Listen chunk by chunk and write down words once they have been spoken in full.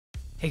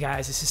Hey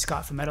guys, this is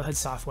Scott from Metalhead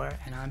Software,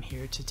 and I'm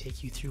here to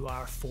take you through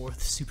our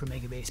 4th Super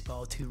Mega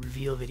Baseball 2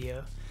 reveal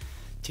video.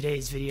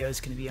 Today's video is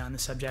going to be on the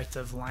subject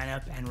of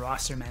lineup and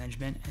roster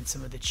management and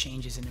some of the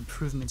changes and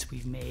improvements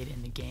we've made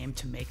in the game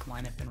to make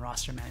lineup and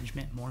roster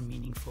management more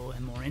meaningful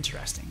and more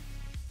interesting.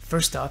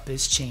 First up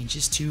is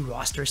changes to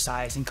roster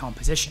size and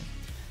composition.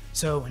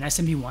 So in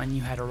SMB1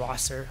 you had a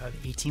roster of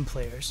 18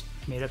 players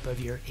made up of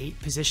your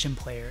 8 position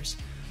players,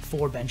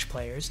 4 bench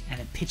players,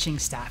 and a pitching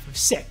staff of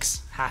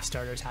 6, half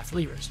starters, half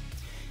relievers.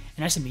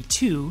 In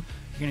SMB2, you're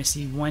going to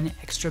see 1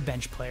 extra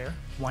bench player,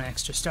 1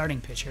 extra starting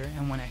pitcher,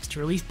 and 1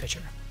 extra relief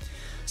pitcher.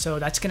 So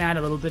that's going to add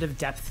a little bit of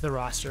depth to the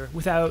roster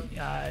without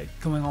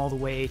going all the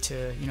way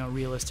to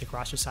realistic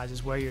roster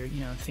sizes where you're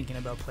thinking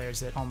about players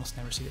that almost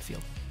never see the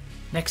field.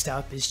 Next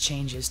up is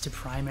changes to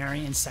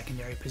primary and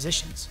secondary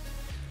positions.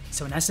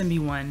 So in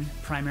SMB1,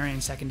 primary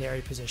and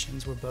secondary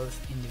positions were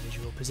both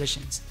individual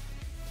positions.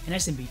 In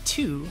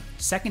SMB2,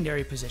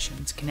 secondary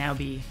positions can now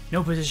be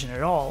no position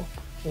at all,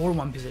 or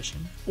 1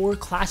 position, or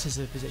classes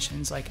of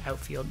positions like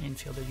outfield,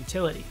 infield, or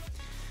utility.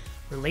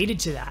 Related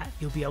to that,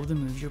 you'll be able to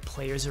move your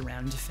players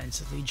around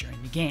defensively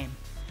during the game.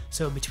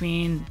 So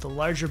between the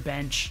larger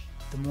bench,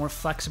 the more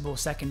flexible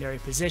secondary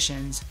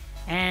positions,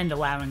 and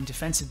allowing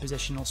defensive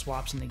positional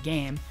swaps in the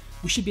game,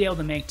 we should be able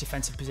to make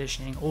defensive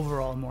positioning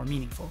overall more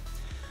meaningful.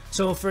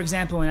 So for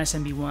example, in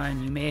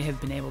SMB1, you may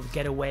have been able to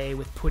get away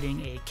with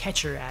putting a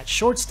catcher at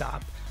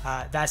shortstop.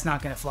 That's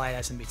not going to fly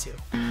at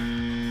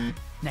SMB2.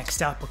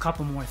 Next up, a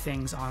couple more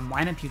things on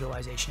lineup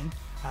utilization.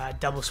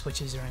 Double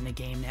switches are in the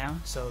game now,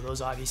 so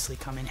those obviously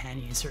come in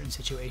handy in certain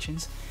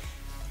situations.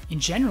 In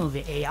general,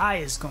 the AI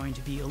is going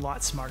to be a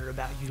lot smarter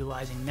about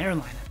utilizing their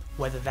lineup,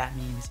 whether that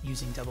means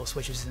using double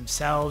switches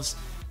themselves,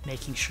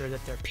 making sure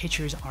that their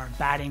pitchers aren't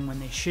batting when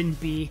they shouldn't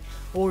be,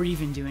 or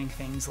even doing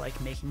things like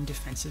making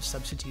defensive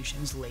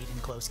substitutions late in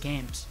close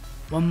games.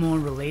 One more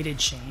related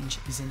change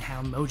is in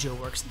how Mojo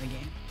works in the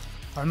game.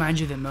 I'll remind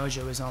you that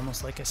Mojo is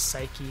almost like a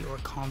psyche or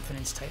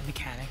confidence type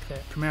mechanic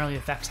that primarily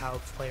affects how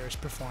players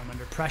perform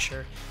under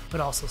pressure, but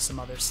also some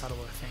other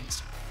subtler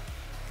things.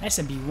 In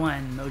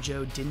SMB1,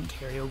 Mojo didn't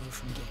carry over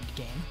from game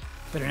to game,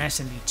 but in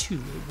SMB2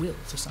 it will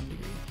to some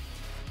degree.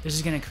 This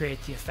is going to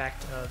create the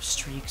effect of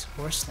streaks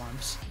or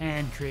slumps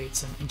and create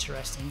some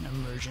interesting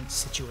emergent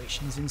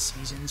situations in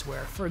seasons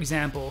where, for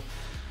example,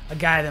 a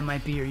guy that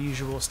might be your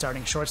usual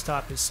starting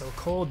shortstop is so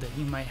cold that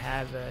you might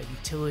have a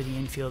utility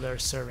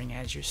infielder serving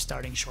as your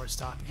starting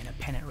shortstop in a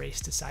pennant race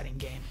deciding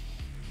game.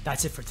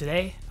 That's it for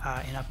today.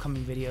 In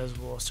upcoming videos,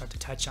 we'll start to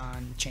touch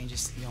on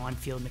changes to the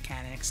on-field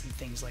mechanics and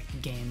things like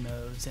game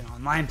modes and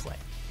online play.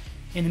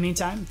 In the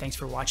meantime, thanks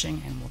for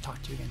watching, and we'll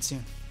talk to you again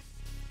soon.